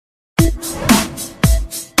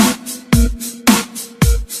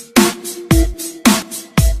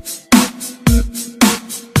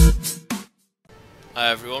Hi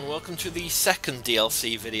everyone, welcome to the second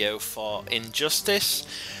DLC video for Injustice.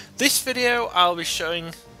 This video I'll be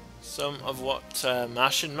showing some of what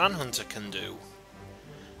Martian Manhunter can do.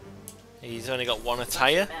 He's only got one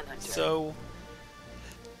attire, so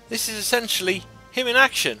this is essentially him in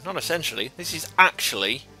action. Not essentially, this is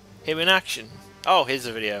actually him in action. Oh, here's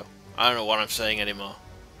the video. I don't know what I'm saying anymore.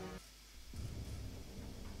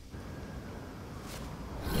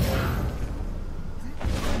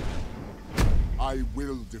 I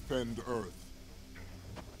will defend Earth.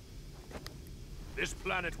 This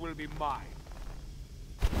planet will be mine.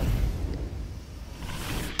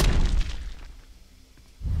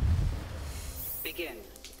 Begin.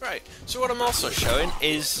 Right, so what I'm also showing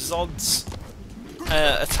is Zod's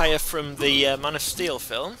attire from the Man of Steel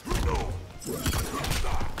film.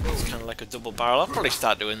 It's kind of like a double barrel. I'll probably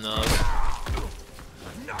start doing those.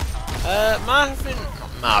 Marvin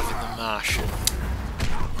the Martian.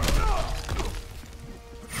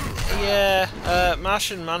 Yeah,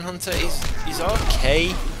 Martian Manhunter is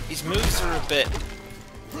okay. His moves are a bit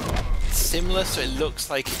similar, so it looks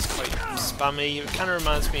like it's quite spammy. It kind of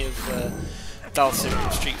reminds me of Dalsim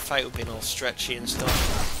from Street Fighter being all stretchy and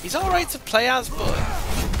stuff. He's alright to play as, but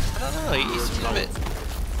I don't know, he's a bit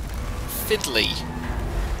fiddly.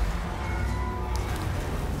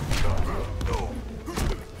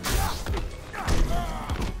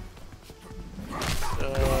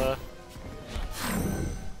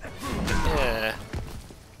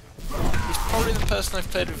 Probably the person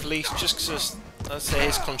I've played with least, just because I'd say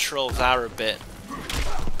his controls are a bit,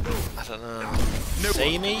 I don't know,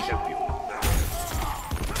 samey?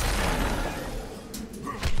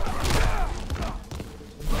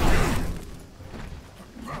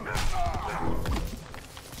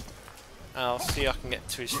 I'll see if I can get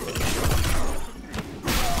to his finish.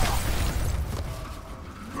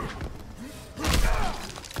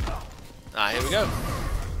 Ah, here we go.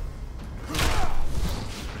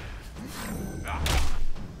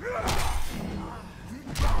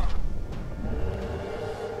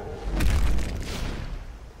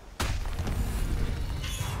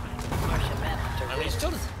 And he's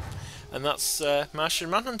done. And that's Martian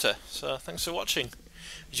Manhunter. So thanks for watching.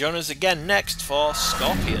 Join us again next for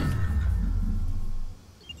Scorpion.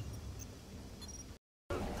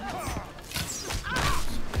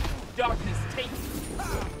 Darkness, take.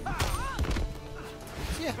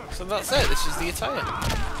 Yeah, so that's it. This is the attire.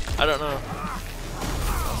 I don't know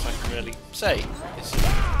what else I can really say. This is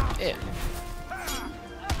it.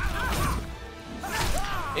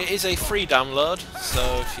 It is a free download,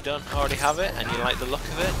 so if you don't already have it and you like the look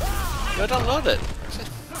of it, go download it. It's a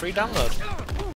free download.